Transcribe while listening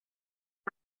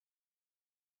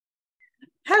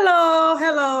Hello,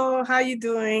 hello. How you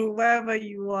doing? Wherever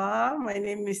you are, my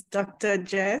name is Dr.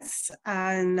 Jess,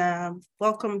 and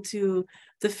welcome to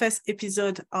the first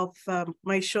episode of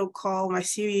my show called my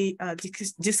series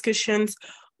Discussions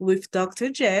with Dr.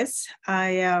 Jess. I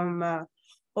am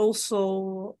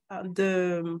also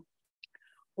the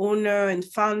owner and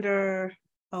founder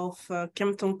of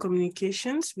Kempton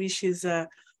Communications, which is a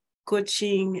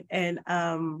coaching and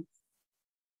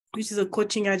which is a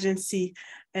coaching agency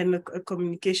and a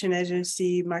communication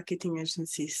agency, marketing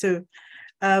agency. So,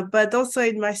 but also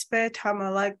in my spare time, I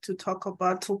like to talk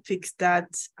about topics that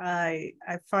I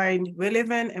find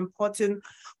relevant, important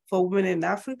for women in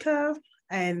Africa.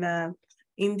 And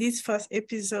in this first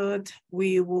episode,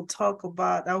 we will talk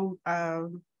about a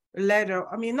letter.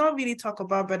 I mean, not really talk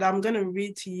about, but I'm going to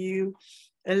read to you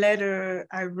a letter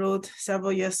I wrote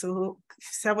several years ago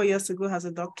as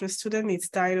a doctoral student. It's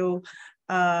titled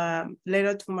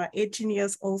Letter to My 18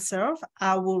 years old self.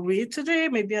 I will read today,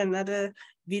 maybe another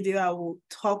video. I will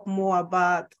talk more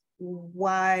about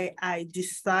why I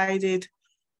decided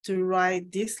to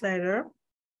write this letter.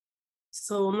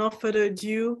 So no further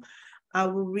ado, I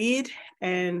will read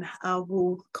and I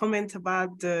will comment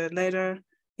about the letter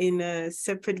in a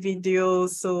separate video.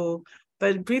 So,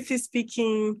 but briefly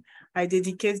speaking, I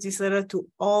dedicate this letter to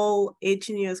all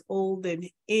 18 years old and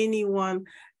anyone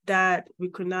that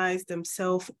recognize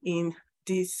themselves in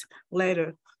this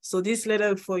letter. So this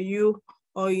letter for you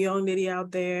or young lady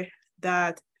out there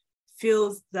that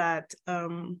feels that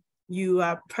you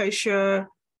are pressure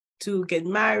to get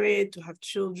married, to have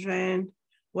children,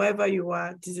 wherever you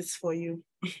are, this is for you.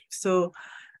 So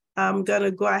I'm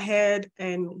gonna go ahead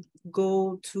and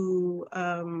go to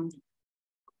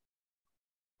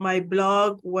my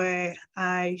blog where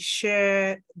I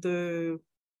share I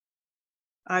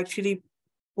actually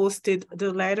posted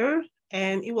the letter,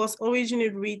 and it was originally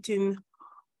written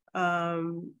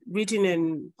and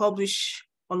published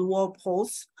on World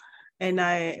Pulse, and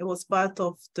it was part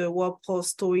of the World Pulse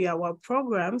Story Award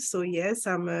program. So yes,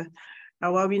 I'm a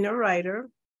award-winning writer,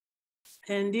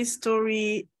 and this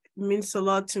story means a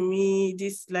lot to me,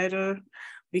 this letter,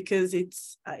 because it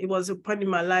was a point in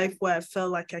my life where I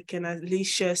felt like I can at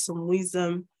least share some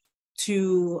wisdom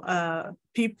to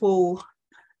people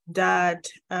that,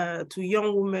 to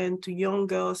young women, to young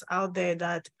girls out there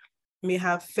that may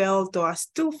have felt or are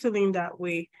still feeling that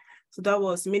way. So that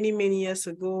was many, many years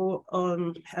ago,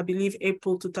 I believe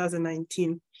April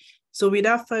 2019. So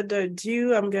without further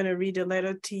ado, I'm gonna read a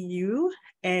letter to you,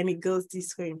 and it goes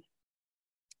this way.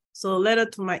 So letter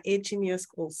to my 18 years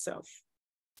old self.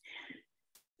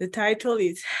 The title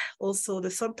is also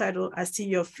the subtitle, I see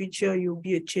your future, you'll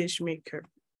be a change maker.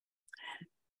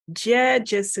 Dear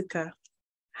Jessica,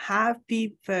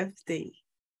 happy birthday.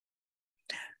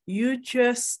 You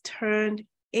just turned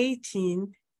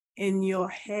 18 and your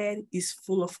head is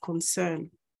full of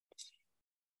concern.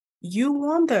 You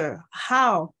wonder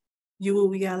how you will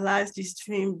realize this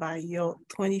dream by your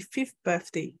 25th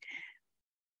birthday,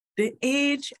 the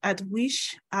age at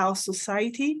which our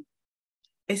society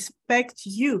expects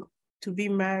you to be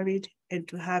married and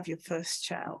to have your first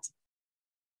child.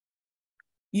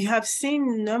 You have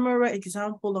seen numerous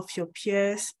examples of your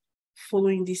peers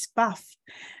following this path,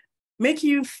 make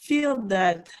you feel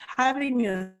that having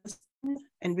a son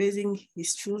and raising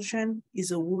his children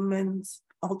is a woman's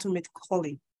ultimate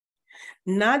calling.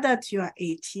 Now that you are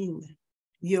 18,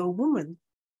 you're a woman.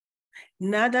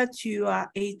 Now that you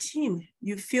are 18,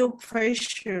 you feel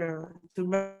pressure to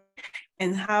marry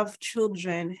and have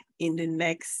children in the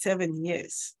next 7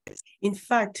 years. In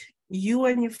fact, you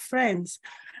and your friends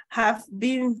have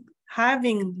been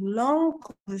having long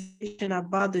conversation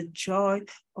about the joy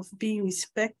of being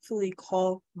respectfully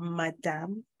called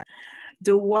Madame,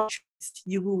 the watch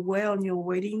you will wear on your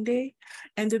wedding day,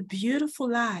 and the beautiful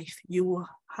life you will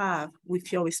have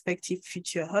with your respective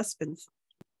future husbands.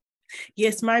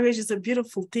 Yes, marriage is a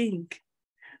beautiful thing.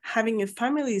 Having a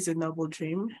family is a noble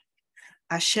dream.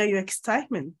 I share your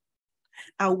excitement.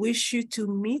 I wish you to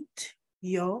meet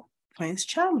your Prince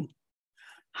Charming.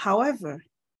 However,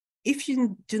 if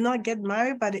you do not get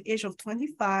married by the age of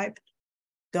 25,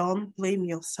 don't blame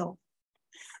yourself.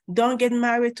 Don't get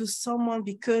married to someone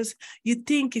because you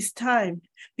think it's time,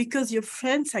 because your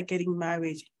friends are getting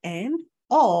married,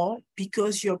 or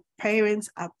because your parents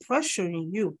are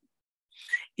pressuring you.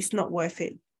 It's not worth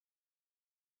it.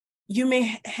 You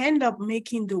may end up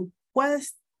making the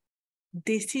worst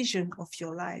decision of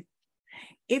your life.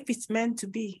 If it's meant to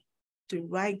be, the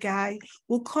right guy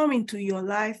will come into your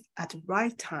life at the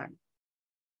right time.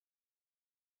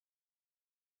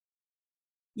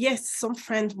 Yes, some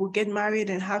friends will get married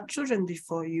and have children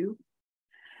before you.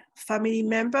 Family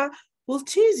member will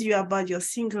tease you about your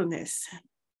singleness.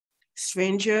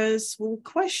 Strangers will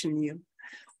question you.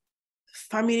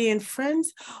 Family and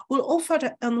friends will offer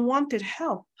the unwanted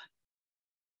help.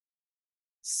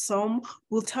 Some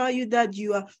will tell you that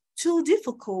you are too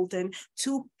difficult and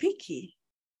too picky.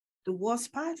 The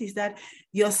worst part is that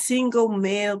your single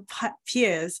male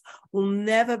peers will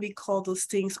never be called those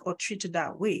things or treated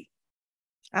that way.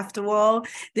 After all,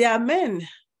 they are men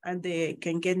and they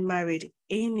can get married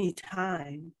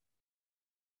anytime.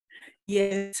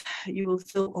 Yes, you will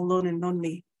feel alone and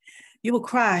lonely. You will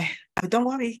cry, but don't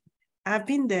worry, I've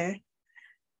been there.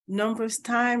 Numerous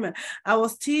times, I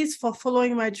was teased for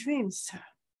following my dreams.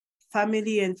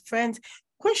 Family and friends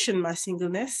questioned my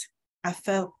singleness. I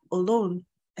felt alone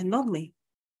and lonely.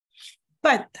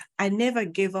 But I never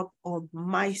gave up on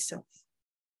myself.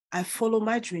 I followed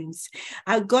my dreams.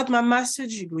 I got my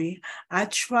master's degree. I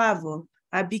traveled.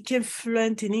 I became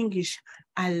fluent in English.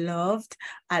 I loved,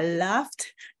 I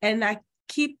laughed, and I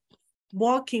keep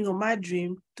working on my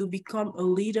dream to become a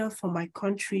leader for my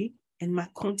country and my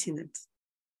continent.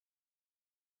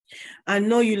 I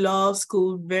know you love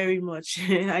school very much.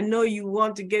 I know you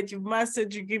want to get your master's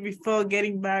degree before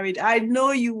getting married. I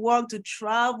know you want to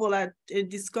travel and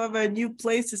discover new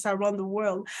places around the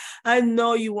world. I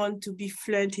know you want to be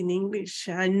fluent in English.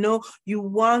 I know you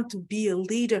want to be a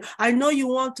leader. I know you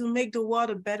want to make the world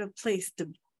a better place.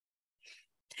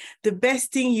 The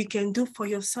best thing you can do for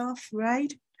yourself,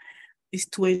 right, is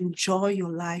to enjoy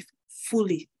your life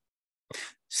fully.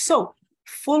 So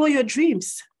follow your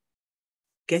dreams.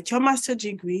 Get your master's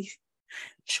degree,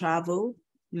 travel,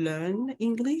 learn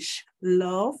English,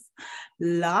 love,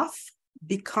 laugh,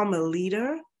 become a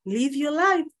leader, live your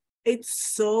life. It's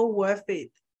so worth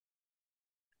it.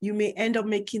 You may end up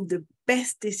making the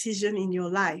best decision in your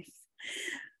life.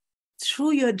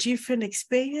 Through your different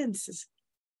experiences,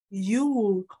 you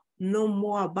will know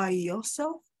more about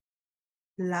yourself,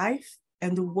 life,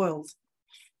 and the world.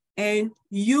 And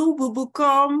you will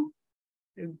become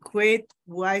a great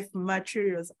wife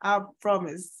materials, I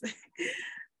promise.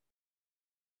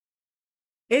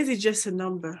 Age is just a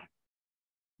number.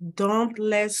 Don't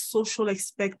let social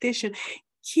expectation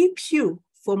keep you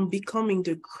from becoming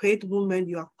the great woman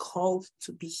you are called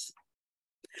to be.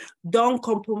 Don't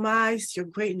compromise your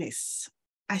greatness.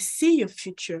 I see your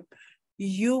future.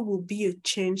 You will be a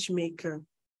change maker.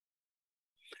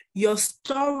 Your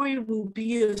story will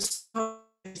be a story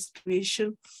of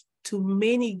inspiration to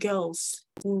many girls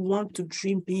who want to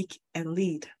dream big and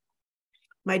lead.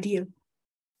 My dear,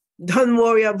 don't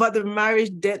worry about the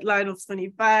marriage deadline of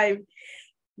 25.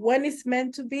 When it's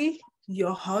meant to be,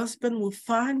 your husband will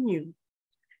find you.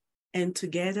 And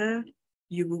together,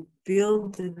 you will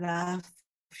build the life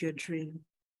of your dream.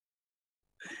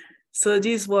 So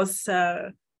this was,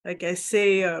 like I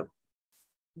say,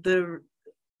 the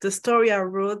story I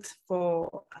wrote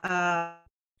for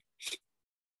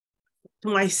to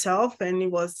myself, and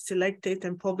it was selected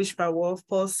and published by World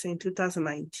Post in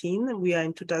 2019. We are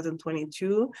in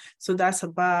 2022, so that's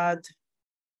about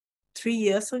 3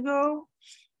 years ago.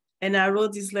 And I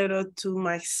wrote this letter to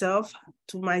myself,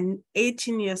 to my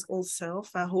 18 years old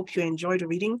self. I hope you enjoyed the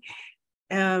reading.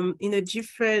 In a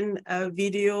different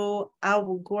video, I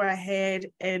will go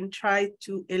ahead and try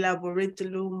to elaborate a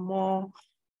little more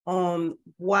on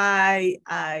why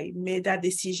I made that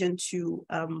decision to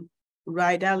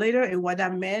write that letter and what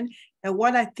that meant and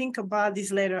what I think about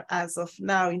this letter as of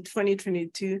now in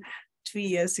 2022, 3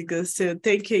 years ago. So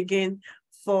thank you again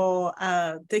for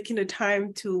taking the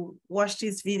time to watch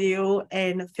this video,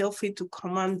 and feel free to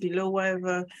comment below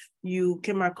wherever you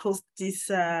came across this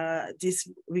this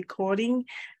recording,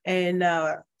 and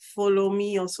follow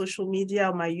me on social media,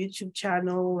 on my YouTube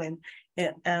channel, and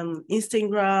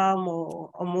Instagram, or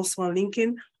almost on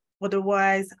LinkedIn.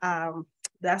 Otherwise,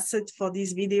 that's it for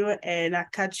this video, and I'll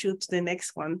catch you to the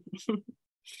next one.